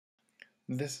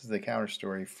This is the counter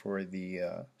story for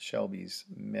the Shelby's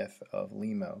myth of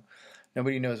Lemo.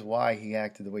 Nobody knows why he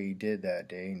acted the way he did that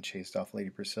day and chased off Lady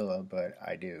Priscilla, but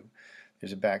I do.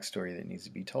 There's a backstory that needs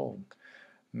to be told.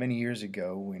 Many years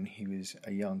ago, when he was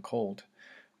a young colt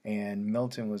and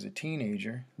Milton was a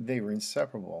teenager, they were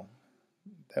inseparable.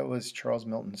 That was Charles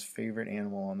Milton's favorite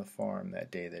animal on the farm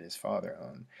that day that his father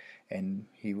owned, and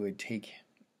he would take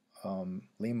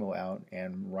Lemo out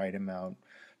and ride him out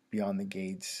beyond the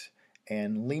gates.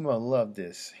 And Lemo loved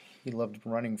this. He loved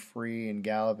running free and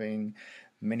galloping.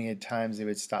 Many a times they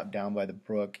would stop down by the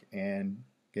brook and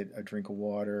get a drink of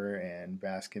water and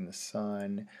bask in the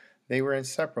sun. They were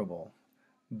inseparable.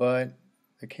 But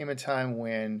there came a time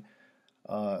when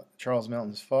Charles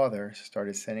Milton's father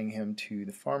started sending him to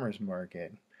the farmer's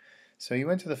market. So he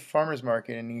went to the farmer's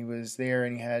market and he was there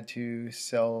and he had to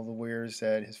sell the wares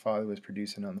that his father was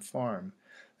producing on the farm.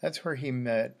 That's where he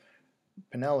met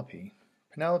Penelope.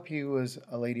 Penelope was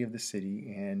a lady of the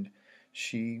city and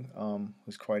she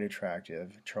was quite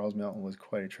attractive. Charles Milton was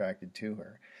quite attracted to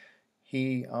her.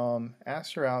 He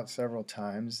asked her out several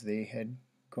times. They had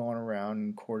gone around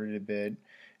and courted a bit,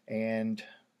 and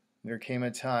there came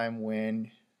a time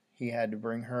when he had to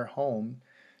bring her home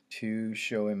to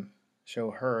show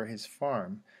her his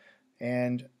farm.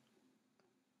 And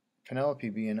Penelope,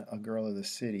 being a girl of the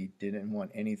city, didn't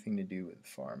want anything to do with the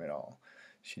farm at all.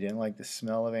 She didn't like the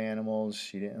smell of animals.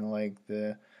 She didn't like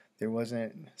there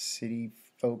wasn't city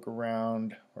folk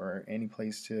around or any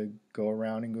place to go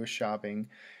around and go shopping.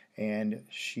 And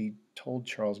she told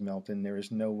Charles Milton there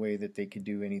was no way that they could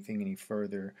do anything any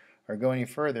further or go any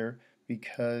further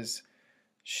because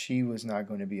she was not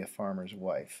going to be a farmer's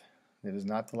wife. It was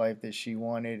not the life that she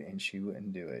wanted, and she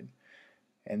wouldn't do it.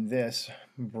 And this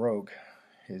broke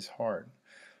his heart.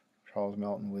 Charles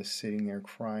Milton was sitting there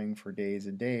crying for days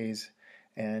and days,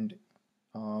 and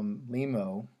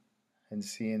Lemo, and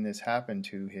seeing this happen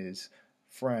to his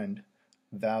friend,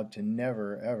 vowed to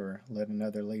never ever let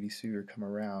another lady suitor come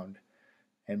around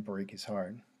and break his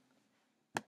heart.